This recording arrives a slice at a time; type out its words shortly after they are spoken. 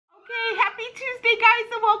Tuesday,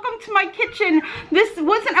 guys, and welcome to my kitchen. This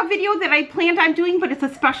wasn't a video that I planned on doing, but it's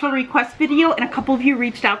a special request video, and a couple of you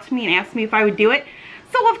reached out to me and asked me if I would do it.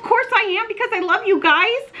 So of course I am, because I love you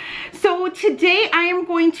guys. So today I am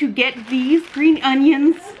going to get these green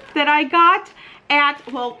onions that I got at,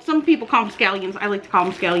 well, some people call them scallions. I like to call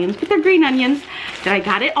them scallions, but they're green onions that I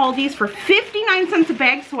got at Aldi's for 59 cents a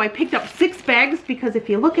bag. So I picked up 6 bags because if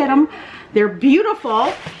you look at them, they're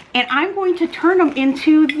beautiful. And I'm going to turn them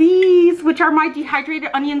into these, which are my dehydrated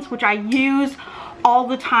onions, which I use all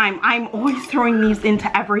the time. I'm always throwing these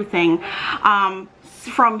into everything.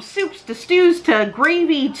 From soups to stews to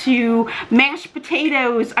gravy to mashed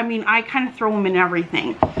potatoes. I mean, I kind of throw them in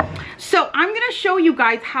everything. So I'm going to show you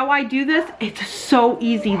guys how I do this. It's so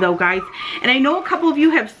easy though, guys. And I know a couple of you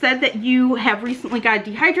have said that you have recently got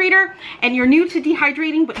a dehydrator and you're new to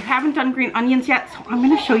dehydrating, but you haven't done green onions yet. So I'm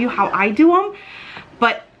going to show you how I do them.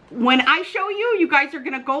 But when I show you, you guys are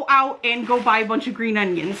going to go out and go buy a bunch of green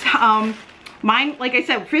onions. Mine, like I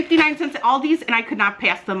said, 59 cents at Aldi's, and I could not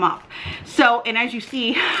pass them up. So, and as you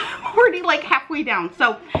see, I'm already like halfway down.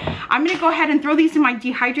 So I'm gonna go ahead and throw these in my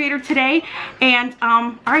dehydrator today. And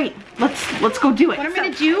all right, let's go do it. What I'm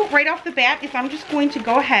gonna do right off the bat is I'm just going to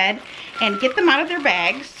go ahead and get them out of their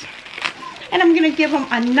bags. And I'm gonna give them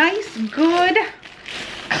a nice, good,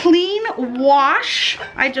 clean wash.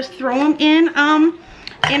 I just throw them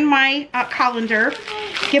in my colander.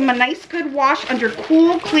 Give them a nice good wash under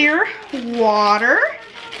cool, clear water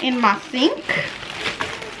in my sink.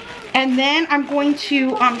 And then I'm going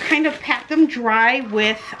to kind of pat them dry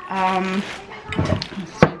with,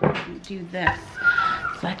 let's see if I can do this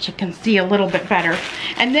so that you can see a little bit better.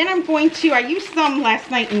 And then I'm going to, I used some last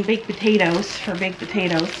night in baked potatoes, for baked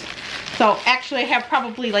potatoes. So actually I have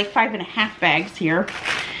probably like 5.5 bags here.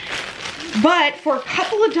 But for a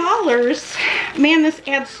couple of dollars, man, this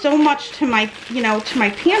adds so much to my, to my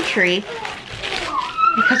pantry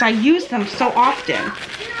because I use them so often.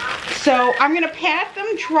 So I'm going to pat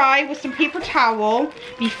them dry with some paper towel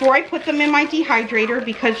before I put them in my dehydrator,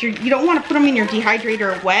 because you don't want to put them in your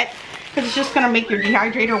dehydrator wet because it's just going to make your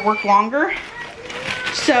dehydrator work longer.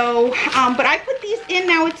 So, but I put these in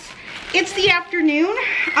now. It's the afternoon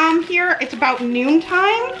here. It's about noon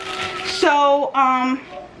time. So,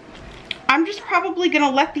 I'm just probably gonna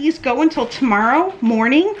let these go until tomorrow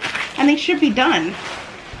morning, and they should be done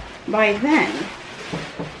by then.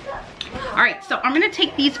 All right, so I'm gonna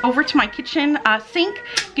take these over to my kitchen sink,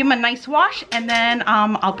 give them a nice wash, and then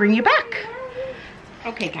I'll bring you back.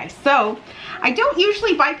 Okay guys, so I don't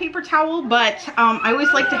usually buy paper towel, but I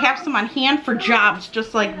always like to have some on hand for jobs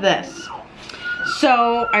just like this.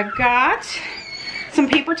 So I've got some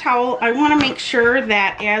paper towel. I wanna make sure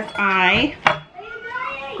that as I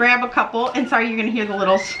grab a couple, and sorry you're gonna hear the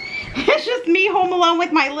littles. It's just me home alone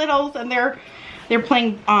with my littles, and they're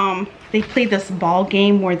playing, they play this ball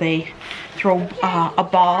game where they throw a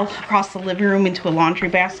ball across the living room into a laundry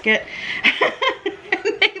basket.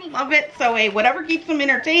 And they love it, so hey, whatever keeps them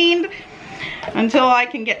entertained until I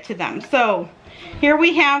can get to them. So here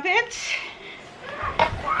we have it.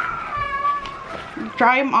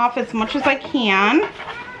 Dry them off as much as I can,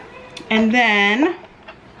 and then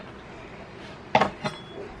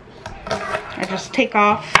I just take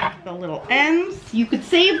off the little ends. You could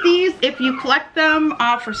save these if you collect them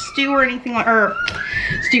for stew or anything, or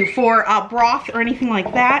stew for broth or anything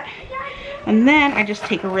like that. And then I just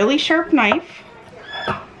take a really sharp knife.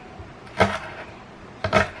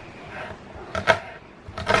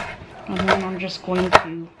 And then I'm just going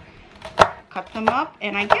to cut them up.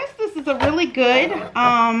 And I guess this is a really good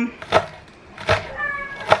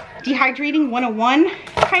dehydrating 101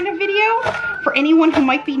 kind of video for anyone who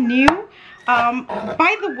might be new.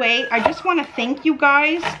 By the way, I just want to thank you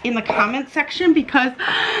guys in the comment section, because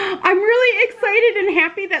I'm really excited and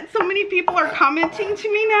happy that so many people are commenting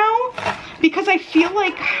to me now, because I feel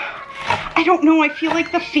like, I don't know, I feel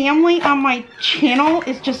like the family on my channel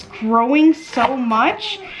is just growing so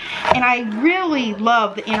much, and I really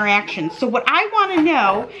love the interaction. So what I want to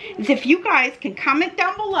know is if you guys can comment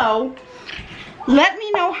down below. Let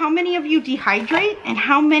me know how many of you dehydrate and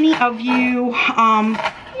how many of you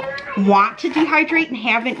want to dehydrate and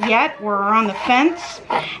haven't yet, or are on the fence.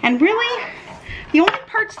 And really, the only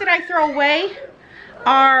parts that I throw away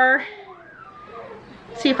are,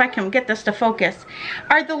 see if I can get this to focus,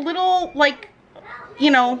 are the little, like,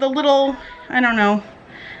 the little, I don't know,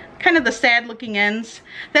 kind of the sad looking ends.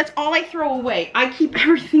 That's all I throw away. I keep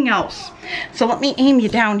everything else. So let me aim you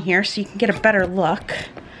down here so you can get a better look.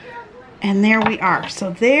 And there we are.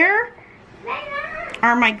 So there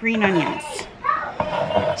are my green onions.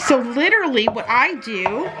 So literally what I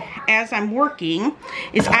do as I'm working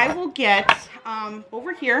is I will get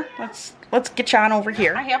over here, let's get you on over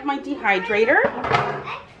here. I have my dehydrator.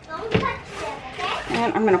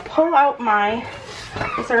 And I'm gonna pull out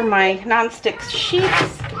these are my non-stick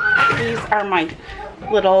sheets. These are my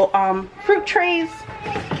little fruit trays.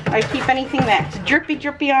 I keep anything that's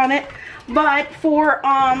drippy on it. But for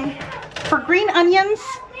green onions,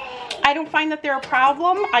 I don't find that they're a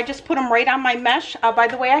problem. I just put them right on my mesh. By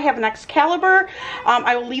the way, I have an Excalibur.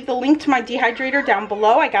 I will leave the link to my dehydrator down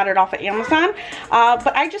below. I got it off of Amazon.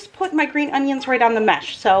 But I just put my green onions right on the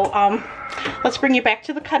mesh. So let's bring you back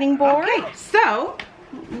to the cutting board. Okay, so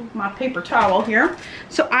my paper towel here.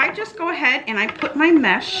 So I just go ahead and I put my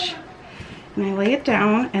mesh and I lay it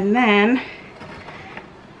down, and then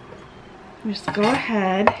just go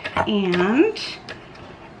ahead and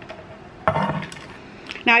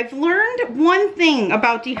now I've learned one thing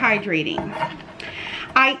about dehydrating.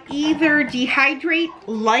 I either dehydrate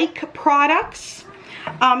like products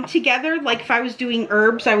together, like if I was doing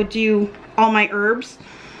herbs, I would do all my herbs,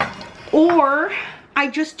 or I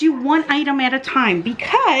just do one item at a time,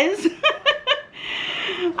 because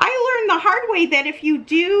I learned the hard way that if you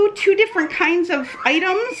do 2 different kinds of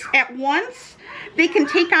items at once, they can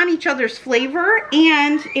take on each other's flavor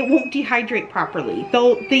and it won't dehydrate properly.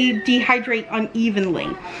 They dehydrate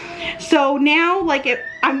unevenly. So now, like if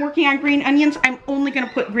I'm working on green onions, I'm only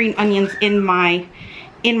gonna put green onions in my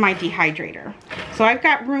dehydrator. So I've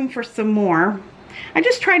got room for some more. I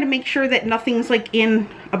just try to make sure that nothing's like in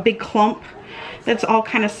a big clump. That's all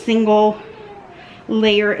kind of single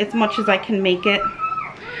layer as much as I can make it.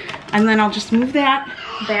 And then I'll just move that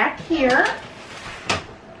back here.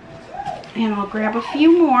 And I'll grab a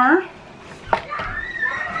few more.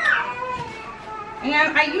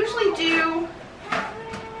 And I usually do,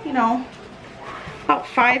 you know, about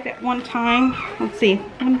 5 at one time. Let's see,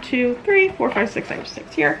 1, 2, 3, 4, 5, 6, I have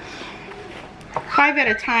 6 here. 5 at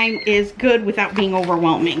a time is good without being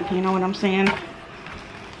overwhelming, you know what I'm saying?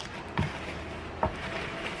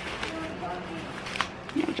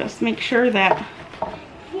 You know, just make sure that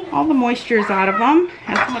all the moisture is out of them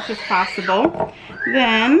as much as possible.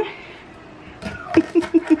 Then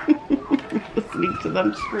listening to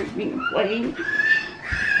them screaming and playing.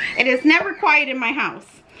 It is never quiet in my house.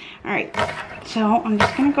 Alright, so I'm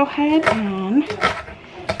just going to go ahead and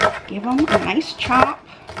give them a nice chop.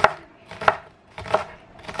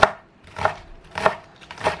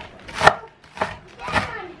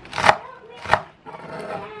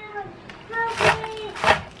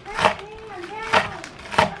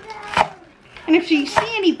 And if you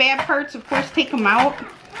see any bad parts, of course, take them out.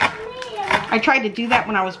 I tried to do that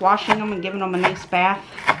when I was washing them and giving them a nice bath.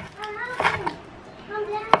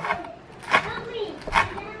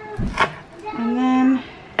 And then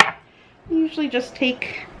usually just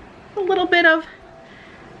take a little bit of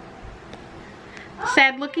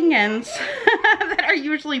sad looking ends that are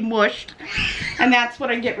usually mushed, and that's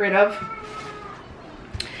what I get rid of.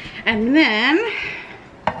 And then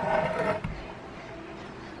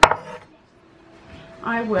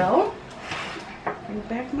I will bring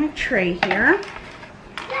back my tray here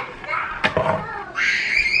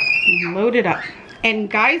and load it up. And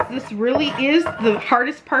guys, this really is the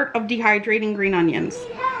hardest part of dehydrating green onions.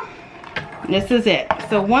 This is it.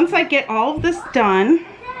 So once I get all of this done,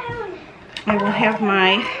 I will have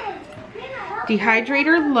my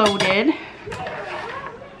dehydrator loaded.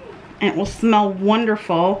 And it will smell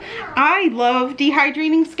wonderful. I love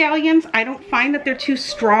dehydrating scallions. I don't find that they're too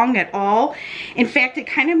strong at all. In fact, it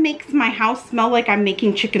kind of makes my house smell like I'm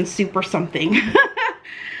making chicken soup or something.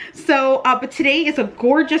 So, but today is a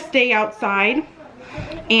gorgeous day outside.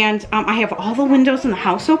 And I have all the windows in the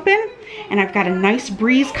house open. And I've got a nice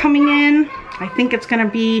breeze coming in. I think it's gonna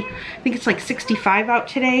be, I think it's like 65 out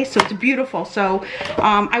today. So it's beautiful. So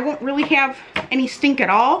I won't really have any stink at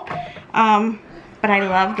all. But I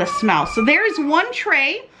love the smell. So there's one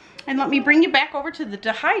tray, and let me bring you back over to the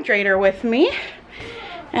dehydrator with me,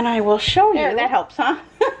 and I will show you. There, that helps, huh?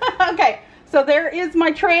 Okay, so there is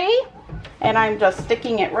my tray, and I'm just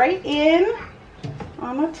sticking it right in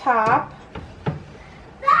on the top.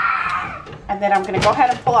 And then I'm gonna go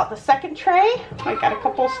ahead and pull out the second tray. I got a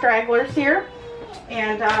couple stragglers here,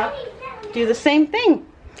 and do the same thing.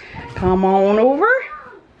 Come on over.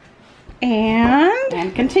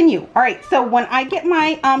 And continue. All right, so when I get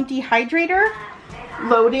my dehydrator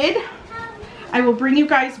loaded, I will bring you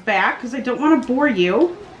guys back because I don't want to bore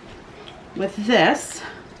you with this.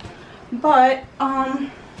 But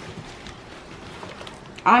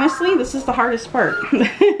honestly, this is the hardest part.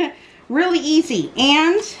 Really easy,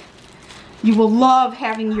 and you will love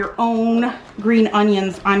having your own green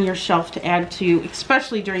onions on your shelf to add to,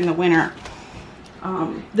 especially during the winter.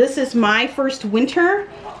 This is my first winter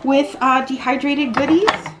with dehydrated goodies.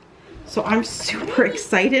 So I'm super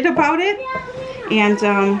excited about it. And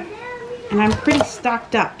I'm pretty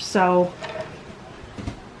stocked up, so.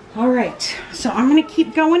 All right, so I'm gonna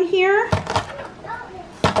keep going here.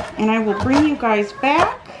 And I will bring you guys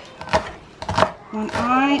back when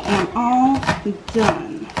I am all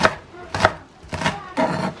done.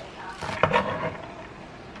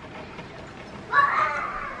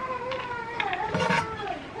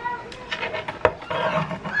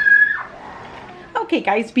 Okay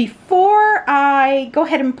guys, before I go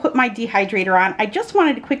ahead and put my dehydrator on, I just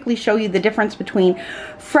wanted to quickly show you the difference between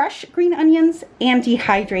fresh green onions and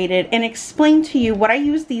dehydrated and explain to you what I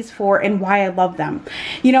use these for and why I love them.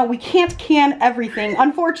 You know, we can't can everything,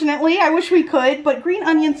 unfortunately. I wish we could, but green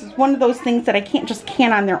onions is one of those things that I can't just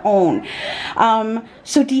can on their own.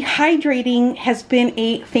 So dehydrating has been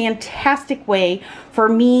a fantastic way for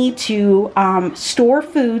me to store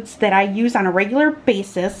foods that I use on a regular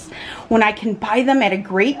basis when I can buy them at a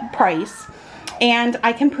great price and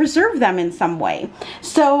I can preserve them in some way.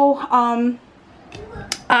 So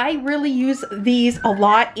I really use these a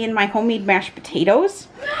lot in my homemade mashed potatoes.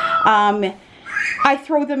 I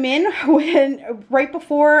throw them in right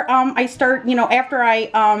before I start, you know, after I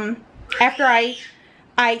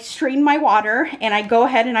strain my water and I go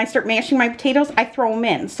ahead and I start mashing my potatoes, I throw them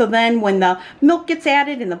in. So then when the milk gets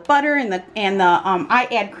added and the butter and I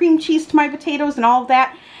add cream cheese to my potatoes and all of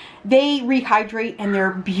that, they rehydrate and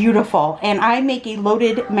they're beautiful. And I make a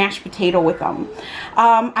loaded mashed potato with them.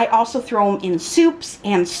 I also throw them in soups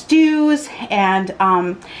and stews and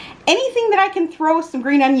anything that I can throw some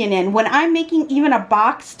green onion in. When I'm making even a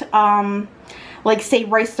boxed like say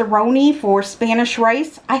rice-a-roni for Spanish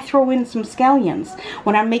rice, I throw in some scallions.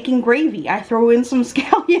 When I'm making gravy, I throw in some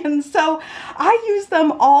scallions. So I use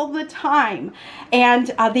them all the time. And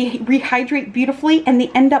they rehydrate beautifully and they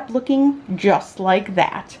end up looking just like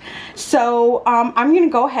that. So I'm gonna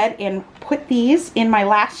go ahead and put these in my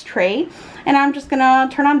last tray. And I'm just gonna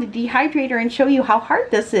turn on the dehydrator and show you how hard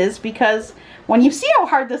this is, because when you see how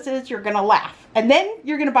hard this is, you're gonna laugh. And then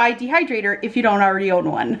you're gonna buy a dehydrator if you don't already own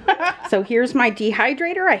one. So here's my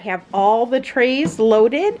dehydrator. I have all the trays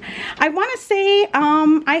loaded. I wanna say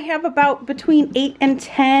I have about between 8 and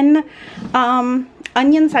 10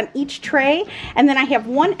 onions on each tray, and then I have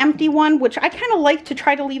one empty one, which I kind of like to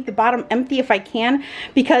try to leave the bottom empty if I can,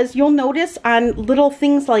 because you'll notice on little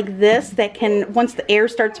things like this that can, once the air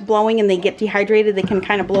starts blowing and they get dehydrated, they can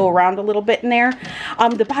kind of blow around a little bit in there.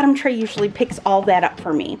 The bottom tray usually picks all that up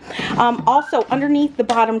for me. Also underneath the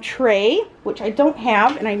bottom tray, which I don't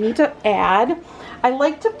have and I need to add, I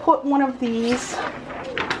like to put one of these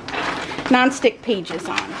non-stick pages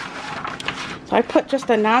on. So I put just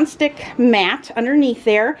a non-stick mat underneath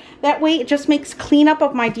there. That way it just makes cleanup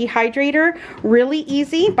of my dehydrator really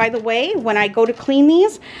easy. By the way, when I go to clean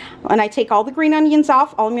these, when I take all the green onions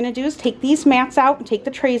off, all I'm going to do is take these mats out and take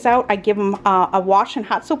the trays out. I give them a wash in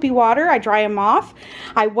hot soapy water. I dry them off.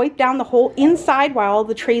 I wipe down the whole inside while all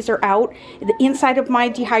the trays are out. The inside of my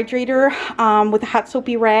dehydrator with a hot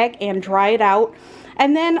soapy rag and dry it out.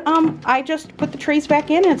 And then I just put the trays back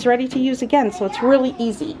in and it's ready to use again. So it's really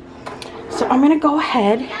easy. So I'm going to go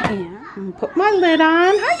ahead and put my lid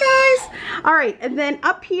on. Hi guys. All right, and then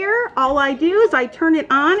up here, all I do is I turn it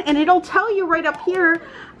on and it'll tell you right up here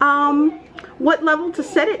what level to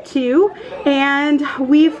set it to. And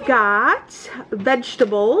we've got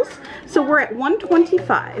vegetables. So we're at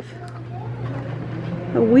 125.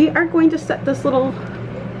 We are going to set this little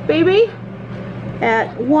baby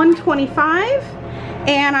at 125.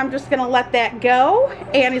 And I'm just gonna let that go,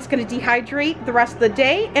 and it's gonna dehydrate the rest of the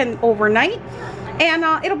day and overnight, and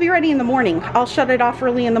it'll be ready in the morning. I'll shut it off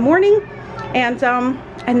early in the morning, and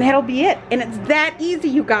that'll be it. And it's that easy,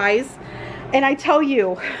 you guys. And I tell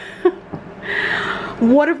you,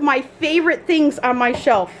 one of my favorite things on my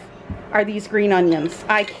shelf are these green onions.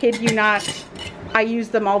 I kid you not, I use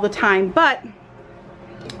them all the time. But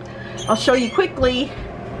I'll show you quickly.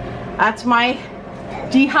 That's my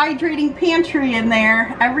dehydrating pantry in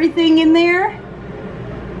there. Everything in there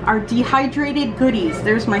are dehydrated goodies.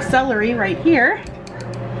 There's my celery right here,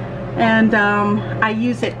 and I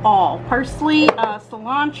use it all. Parsley,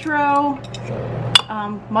 cilantro,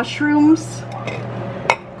 mushrooms,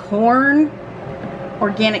 corn,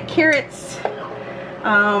 organic carrots,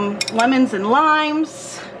 lemons and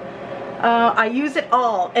limes. I use it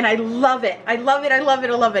all and I love it. I love it, I love it,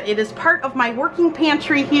 I love it. It is part of my working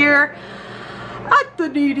pantry here at the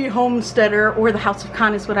Needy Homesteader, or the House of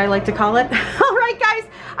Con is what I like to call it. All right guys,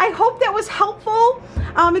 I hope that was helpful,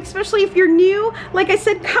 especially if you're new. Like I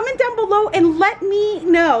said, comment down below and let me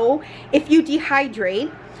know if you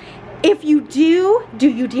dehydrate. If you do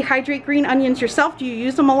you dehydrate green onions yourself? Do you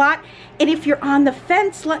use them a lot? And if you're on the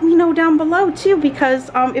fence, let me know down below too, because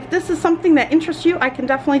if this is something that interests you, I can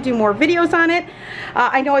definitely do more videos on it.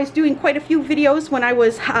 I know I was doing quite a few videos when I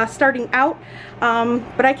was starting out,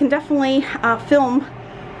 but I can definitely film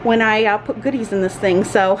when I put goodies in this thing,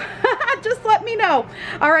 so just let me know.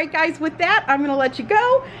 All right, guys, with that, I'm gonna let you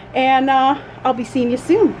go, and I'll be seeing you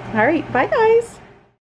soon. All right, bye, guys.